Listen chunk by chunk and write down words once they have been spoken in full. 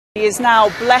He is now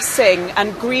blessing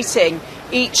and greeting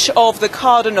each of the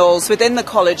cardinals within the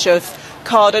College of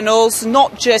Cardinals,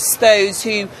 not just those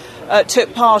who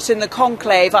took part in the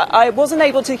conclave. I wasn't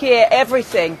able to hear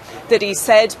everything that he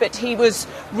said, but he was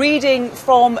reading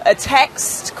from a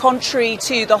text contrary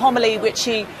to the homily which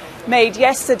he made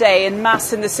yesterday in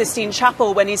Mass in the Sistine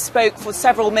Chapel, when he spoke for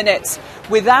several minutes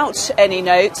without any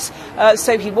notes.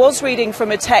 So he was reading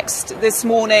from a text this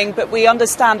morning, but we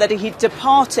understand that he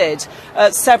departed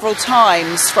several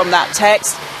times from that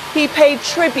text. He paid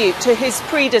tribute to his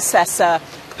predecessor,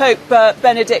 Pope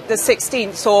Benedict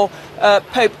XVI, or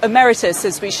Pope Emeritus,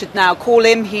 as we should now call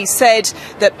him. He said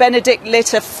that Benedict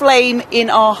lit a flame in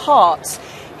our hearts.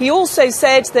 He also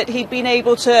said that he'd been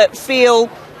able to feel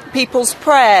people's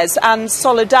prayers and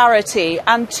solidarity.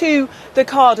 And to the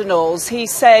cardinals, he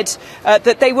said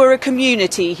that they were a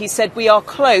community. He said, we are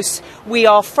close, we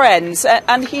are friends.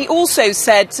 And he also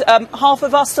said half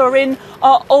of us are in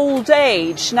our old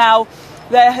age. Now,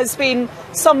 there has been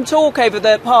some talk over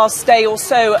the past day or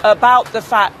so about the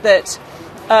fact that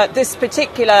this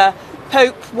particular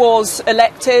Pope was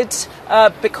elected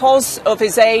because of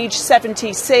his age,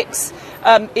 76.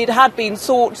 It had been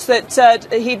thought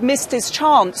that he'd missed his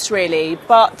chance, really.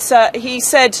 But he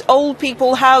said old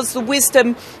people house the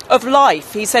wisdom of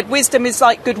life. He said wisdom is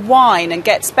like good wine and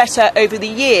gets better over the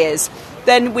years.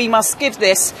 Then we must give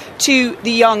this to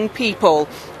the young people.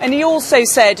 And he also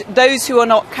said those who are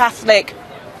not Catholic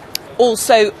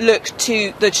also look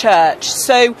to the Church.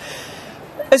 So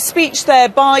a speech there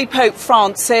by Pope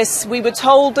Francis. We were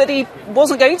told that he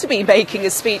wasn't going to be making a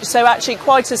speech, so actually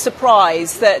quite a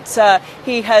surprise that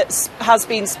he has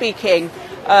been speaking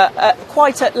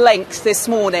quite at length this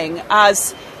morning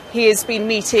as he has been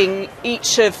meeting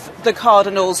each of the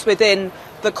cardinals within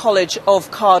the College of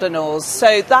Cardinals.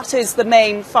 So that is the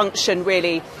main function,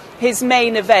 really, his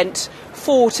main event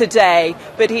for today.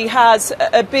 But he has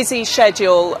a busy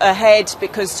schedule ahead,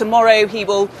 because tomorrow he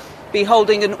will be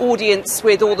holding an audience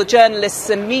with all the journalists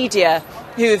and media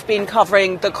who have been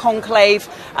covering the conclave.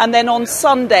 And then on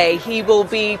Sunday he will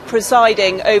be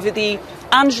presiding over the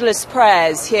Angelus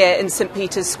prayers here in St.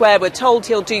 Peter's Square. We're told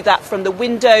he'll do that from the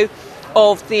window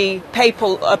of the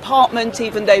papal apartment,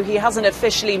 even though he hasn't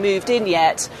officially moved in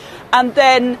yet. And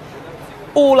then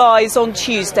all eyes on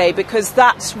Tuesday, because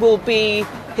that will be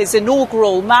his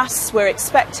inaugural Mass. We're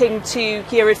expecting to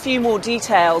hear a few more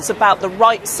details about the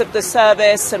rites of the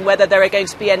service and whether there are going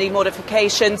to be any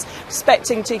modifications.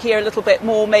 Expecting to hear a little bit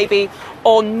more maybe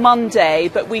on Monday,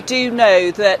 but we do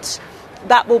know that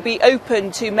that will be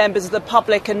open to members of the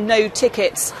public and no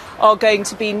tickets are going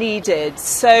to be needed.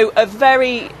 So a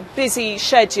very busy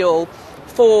schedule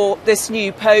for this new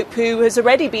Pope, who has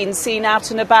already been seen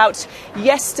out and about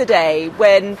yesterday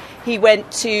when he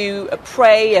went to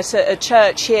pray at a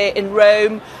church here in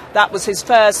Rome. That was his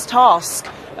first task,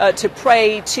 to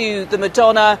pray to the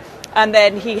Madonna, and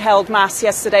then he held Mass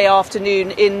yesterday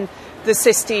afternoon in the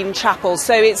Sistine Chapel.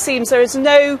 So it seems there is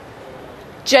no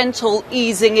gentle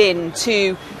easing in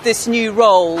to this new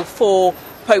role for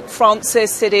Pope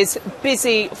Francis. It is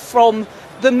busy from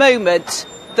the moment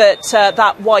that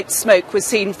that white smoke was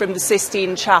seen from the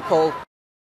Sistine Chapel.